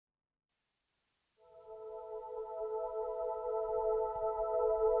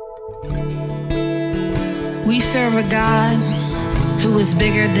We serve a God who is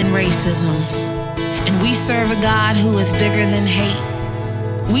bigger than racism, and we serve a God who is bigger than hate.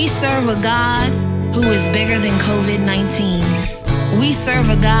 We serve a God who is bigger than COVID-19. We serve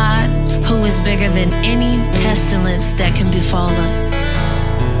a God who is bigger than any pestilence that can befall us.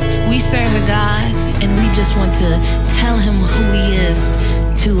 We serve a God, and we just want to tell him who he is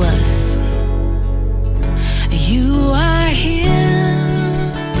to us. You are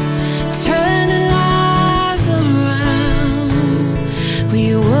here, turning lives around.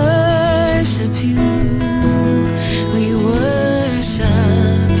 We worship you, we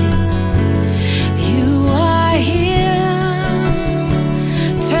worship you. You are here,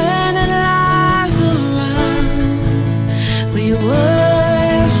 turning lives around. We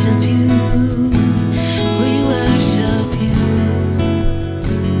worship you, we worship you.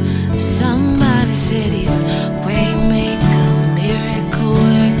 Somebody said he's waymaker, miracle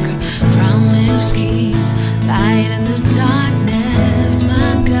worker, promise keep, light in the darkness.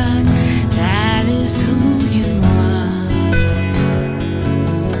 My God, that is who you are.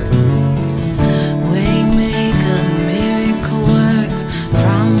 Waymaker, miracle worker,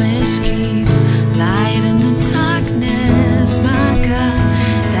 promise keep, light in the darkness. My God,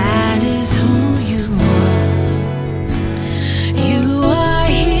 that is who you are. You are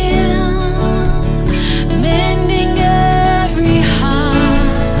here, mending every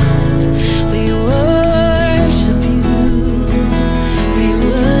heart. We worship you, we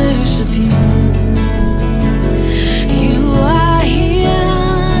worship you. You are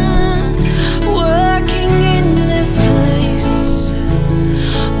here, working in this place.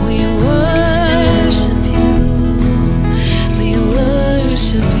 We worship you, we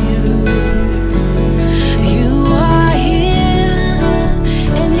worship you. You are here,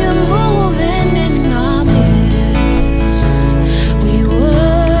 and you're moving in our midst. We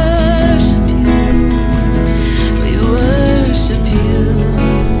worship you, we worship you.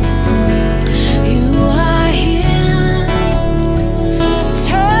 You are here,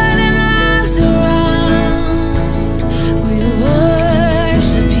 turning lives around. We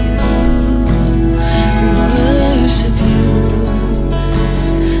worship you, we worship you.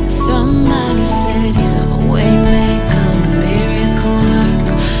 Somebody said he's a waymaker, miracle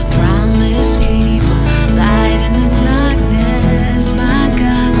worker, promise keeper, light in the darkness. My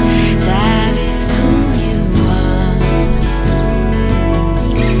God, that is who you are.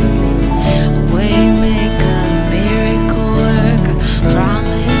 Waymaker, miracle worker,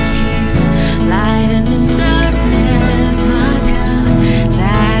 promise keeper, light in the darkness. My God,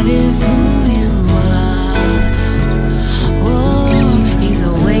 that is who you are. Oh, he's a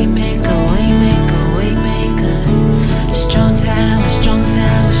waymaker, waymaker, waymaker. Strong tower, strong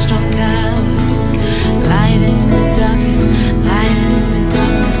tower, strong tower. Light in the darkness, light in the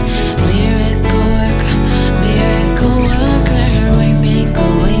darkness. Miracle worker, miracle worker. Waymaker,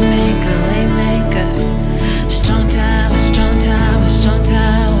 waymaker, waymaker. Strong tower, strong tower, strong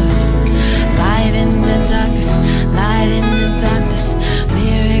tower. Light in the darkness, light in the darkness.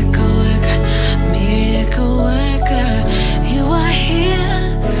 Miracle worker, miracle worker. You are here,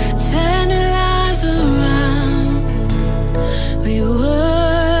 turning lives around. We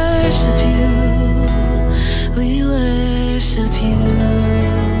worship you, we worship you.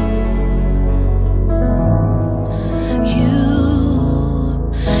 You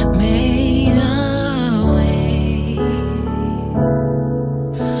made a way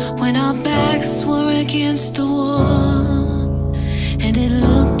when our backs were against the wall, and it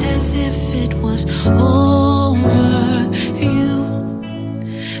looked as if it was over. You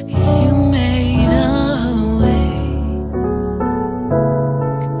made a way,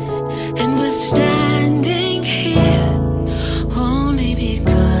 and we're standing